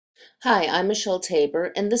Hi, I'm Michele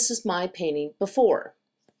Tabor, and this is my painting before.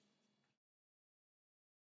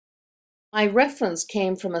 My reference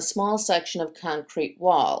came from a small section of concrete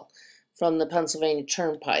wall from the Pennsylvania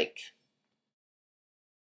Turnpike.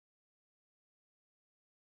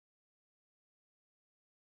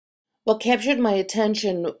 What captured my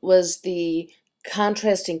attention was the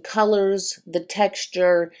contrasting colors, the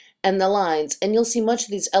texture, and the lines, and you'll see much of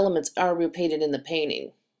these elements are repeated in the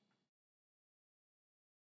painting.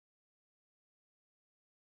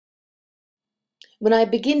 When I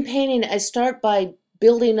begin painting, I start by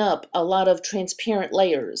building up a lot of transparent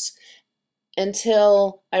layers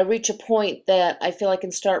until I reach a point that I feel I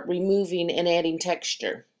can start removing and adding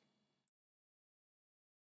texture.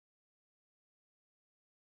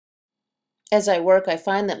 As I work, I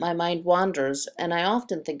find that my mind wanders, and I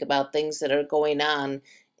often think about things that are going on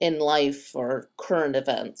in life or current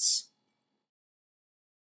events.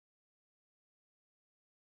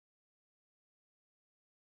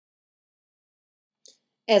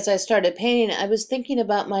 As I started painting, I was thinking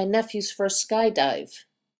about my nephew's first skydive.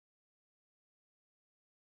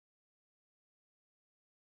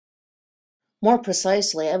 More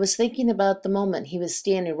precisely, I was thinking about the moment he was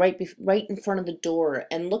standing right in front of the door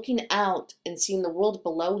and looking out and seeing the world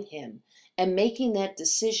below him and making that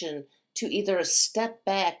decision to either step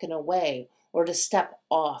back and away or to step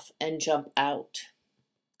off and jump out.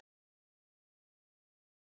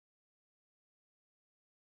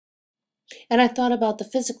 And I thought about the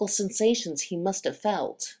physical sensations he must have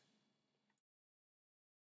felt.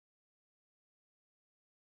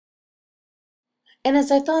 And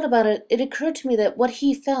as I thought about it, it occurred to me that what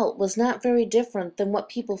he felt was not very different than what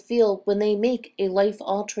people feel when they make a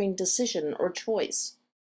life-altering decision or choice.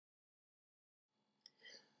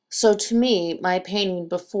 So to me, my painting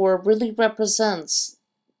before really represents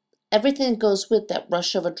everything that goes with that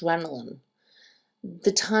rush of adrenaline.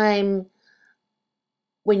 The time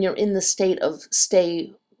when you're in the state of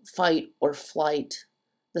stay, fight, or flight.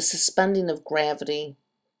 The suspending of gravity,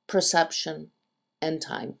 perception, and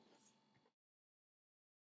time.